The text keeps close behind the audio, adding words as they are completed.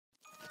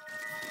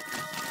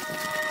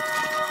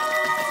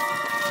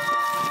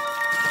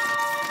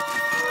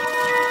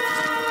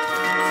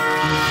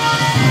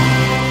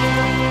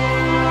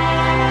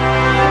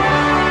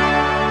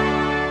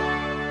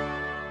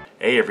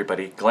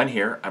everybody, Glenn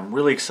here. I'm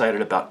really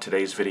excited about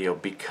today's video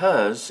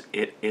because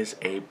it is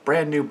a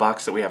brand new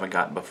box that we haven't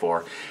gotten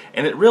before.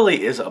 And it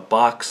really is a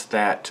box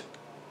that,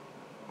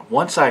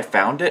 once I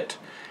found it,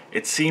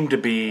 it seemed to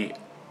be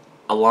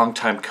a long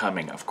time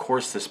coming. Of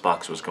course this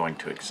box was going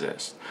to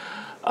exist.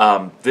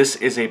 This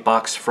is a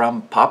box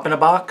from Pop in a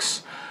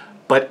Box,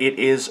 but it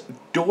is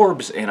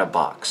Dorbz in a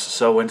box.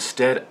 So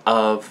instead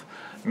of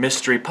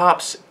Mystery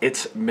Pops,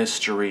 it's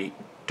Mystery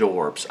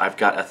Dorbz. I've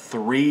got a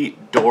 3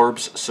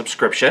 Dorbz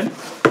subscription,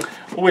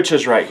 which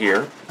is right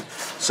here.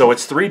 So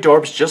it's 3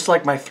 Dorbz, just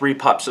like my 3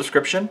 Pop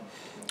subscription.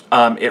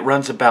 It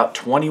runs about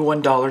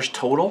 $21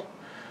 total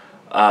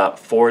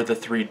for the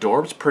 3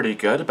 Dorbz. Pretty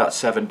good, about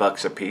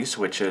 $7 a piece,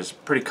 which is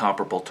pretty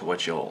comparable to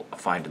what you'll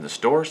find in the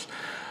stores.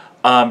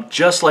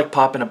 Just like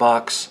Pop in a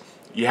Box,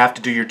 you have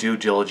to do your due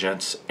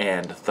diligence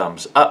and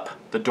thumbs up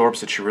the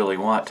Dorbz that you really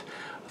want,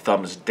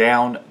 thumbs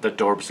down the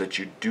Dorbz that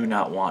you do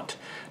not want.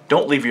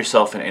 Don't leave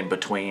yourself in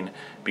between,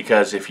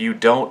 because if you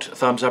don't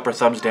thumbs up or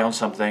thumbs down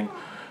something,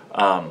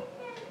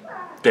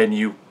 then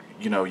you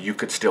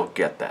could still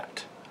get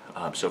that.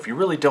 So if you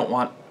really don't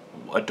want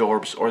a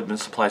Dorbz, or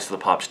this applies to the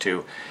Pops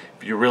too,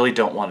 if you really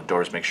don't want a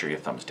Dorbz, make sure you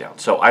thumbs down.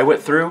 So I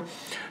went through.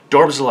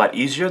 Dorbz is a lot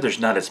easier. There's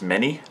not as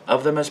many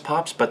of them as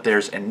Pops, but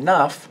there's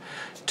enough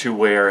to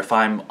where if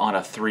I'm on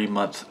a 3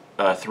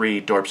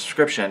 Dorbz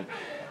subscription,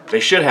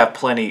 they should have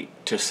plenty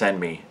to send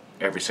me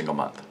every single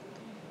month.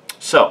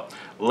 So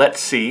let's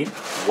see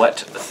what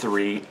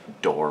 3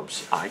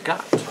 Dorbz I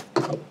got.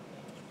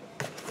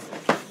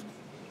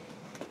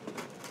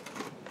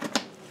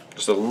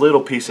 Just a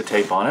little piece of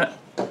tape on it.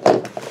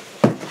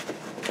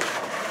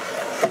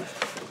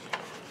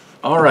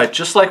 Alright,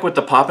 just like with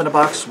the Pop in a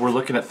Box, we're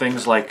looking at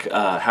things like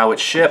how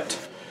it's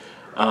shipped,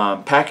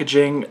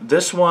 packaging.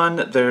 This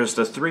one, there's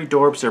the 3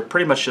 Dorbz. They're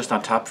pretty much just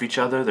on top of each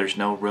other. There's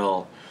no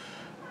real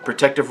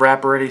protective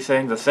wrap or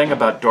anything. The thing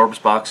about Dorbz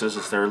boxes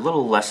is they're a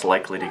little less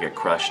likely to get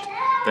crushed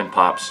than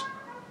Pops,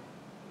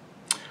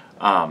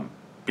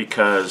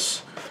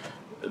 because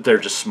they're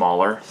just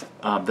smaller.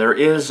 There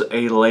is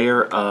a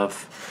layer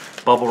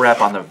of bubble wrap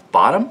on the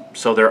bottom,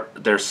 so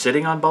they're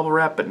sitting on bubble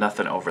wrap, but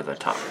nothing over the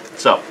top.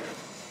 So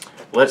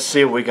let's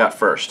see what we got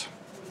first.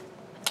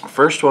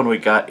 First one we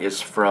got is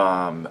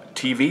from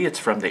TV. It's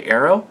from the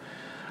Arrow.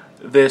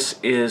 This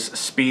is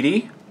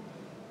Speedy.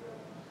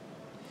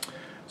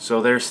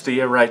 So there's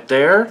Thea right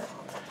there,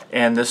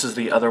 and this is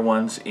the other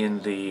ones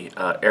in the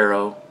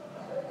Arrow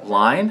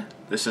line.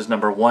 This is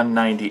number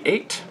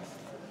 198,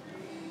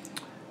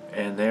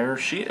 and there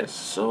she is.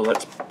 So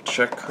let's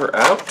check her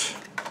out.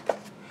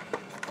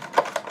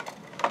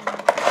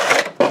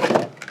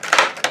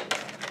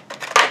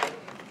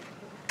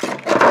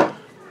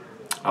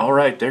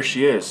 Alright, there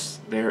she is.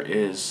 There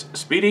is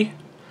Speedy.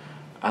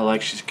 I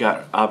like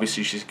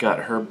obviously she's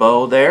got her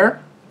bow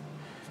there.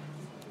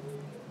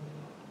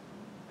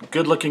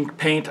 Good looking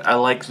paint. I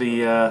like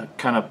the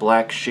kind of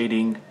black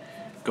shading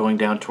going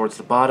down towards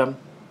the bottom.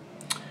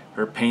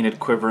 Her painted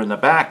quiver in the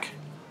back.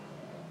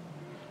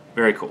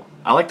 Very cool.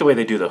 I like the way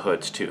they do the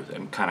hoods too.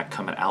 Them kind of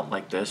coming out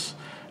like this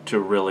to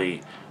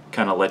really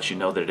kind of let you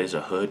know that it is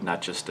a hood,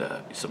 not just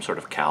some sort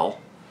of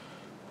cowl.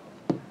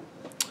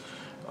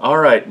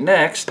 Alright,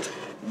 next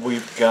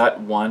we've got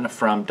one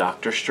from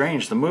Doctor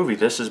Strange, the movie.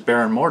 This is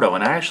Baron Mordo,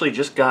 and I actually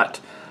just got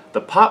the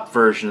Pop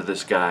version of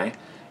this guy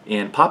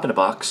in Pop in a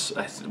Box.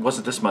 It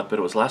wasn't this month, but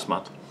it was last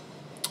month.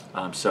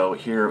 So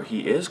here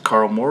he is,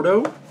 Carl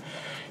Mordo.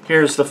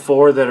 Here's the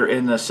 4 that are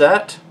in the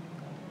set.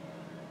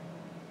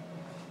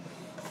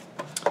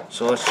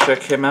 So let's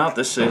check him out.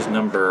 This is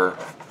number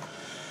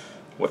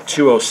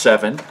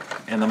 207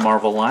 in the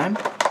Marvel line.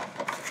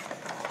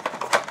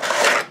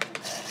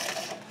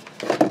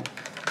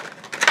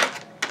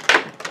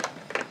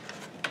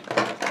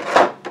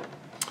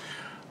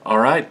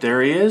 Alright,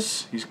 there he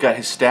is. He's got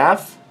his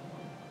staff.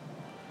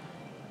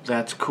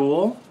 That's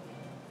cool.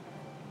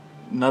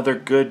 Another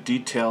good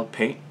detailed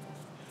paint.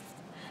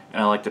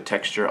 And I like the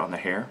texture on the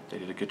hair. They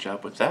did a good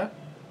job with that.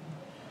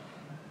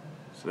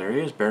 So there he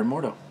is, Baron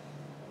Mordo.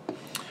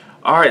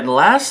 Alright, and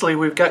lastly,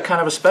 we've got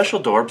kind of a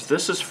special Dorbz.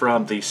 This is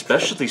from the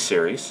Specialty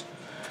Series,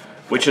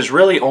 which is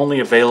really only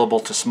available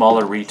to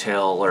smaller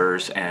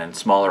retailers and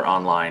smaller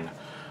online.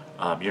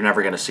 You're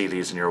never going to see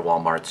these in your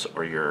Walmarts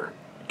or your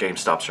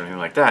GameStops or anything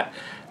like that.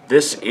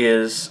 This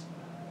is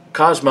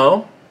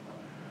Cosmo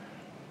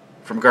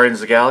from Guardians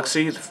of the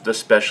Galaxy, the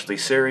Specialty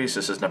Series.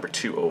 This is number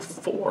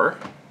 204.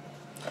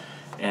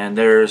 And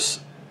there's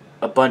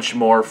a bunch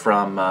more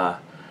from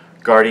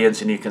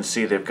Guardians, and you can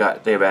see they've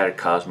added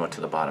Cosmo to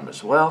the bottom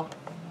as well.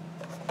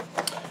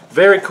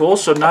 Very cool.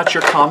 So not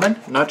your common,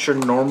 not your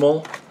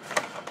normal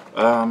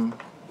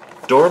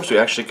Dorbz. We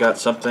actually got a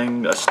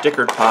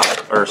stickered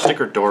Pop or a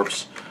stickered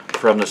Dorbz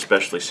from the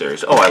Specialty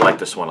Series. Oh, I like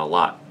this one a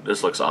lot.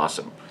 This looks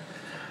awesome.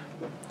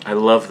 I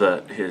love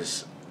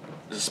his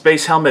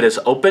space helmet is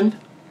open,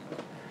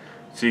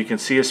 so you can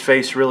see his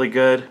face really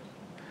good.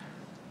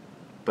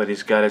 But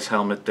he's got his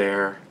helmet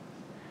there,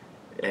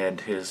 and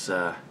his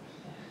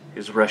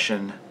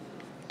Russian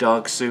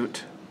dog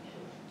suit,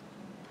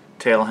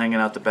 tail hanging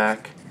out the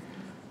back.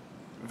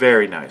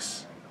 Very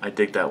nice. I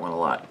dig that one a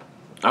lot.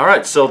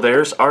 Alright, so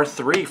there's our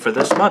 3 for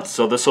this month.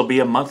 So this will be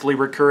a monthly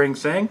recurring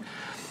thing.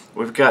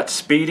 We've got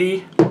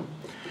Speedy,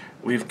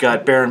 we've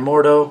got Baron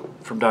Mordo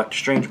from Doctor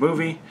Strange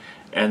movie,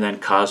 and then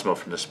Cosmo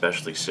from the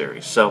Specialty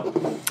series.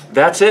 So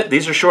that's it.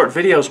 These are short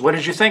videos. What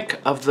did you think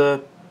of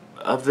the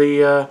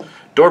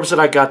Dorbz that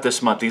I got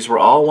this month? These were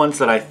all ones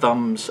that I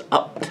thumbs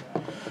up.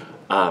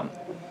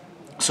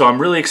 So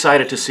I'm really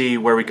excited to see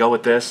where we go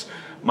with this.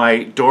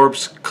 My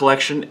Dorbz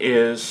collection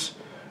is,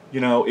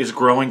 is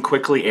growing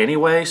quickly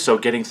anyway, so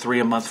getting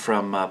 3 a month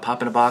from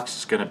Pop in a Box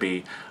is going to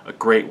be a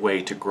great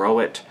way to grow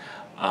it,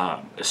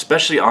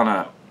 especially on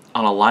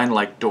a line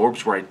like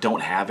Dorbz where I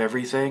don't have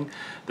everything.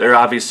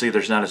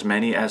 There's not as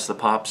many as the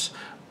Pops,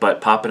 but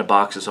Pop in a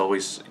Box is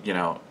always,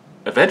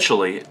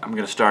 eventually I'm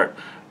going to start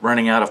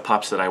running out of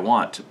Pops that I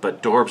want,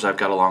 but Dorbz I've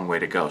got a long way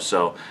to go.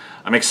 So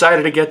I'm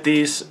excited to get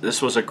these.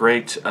 This was a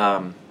great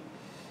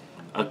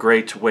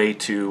way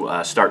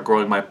to start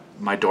growing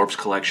my Dorbz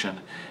collection,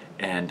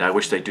 and I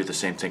wish they'd do the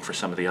same thing for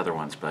some of the other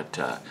ones, but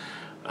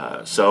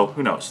so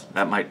who knows,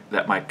 that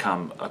might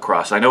come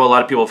across. I know a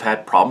lot of people have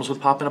had problems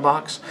with Pop in a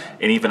Box,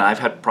 and even I've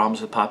had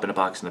problems with Pop in a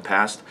Box in the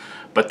past,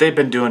 but they've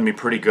been doing me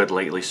pretty good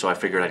lately, so I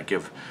figured I'd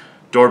give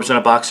Dorbz in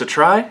a Box a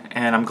try,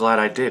 and I'm glad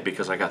I did,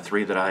 because I got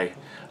 3 that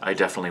I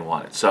definitely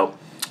wanted. So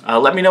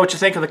let me know what you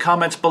think in the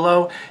comments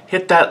below.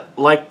 Hit that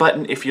like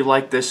button if you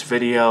like this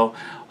video.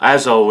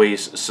 As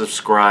always,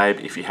 subscribe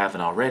if you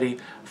haven't already.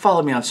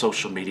 Follow me on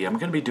social media. I'm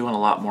going to be doing a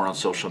lot more on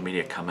social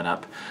media coming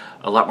up.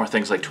 A lot more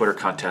things like Twitter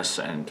contests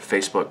and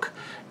Facebook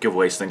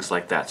giveaways, things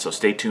like that. So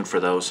stay tuned for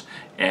those.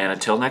 And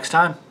until next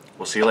time,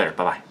 we'll see you later.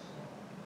 Bye-bye.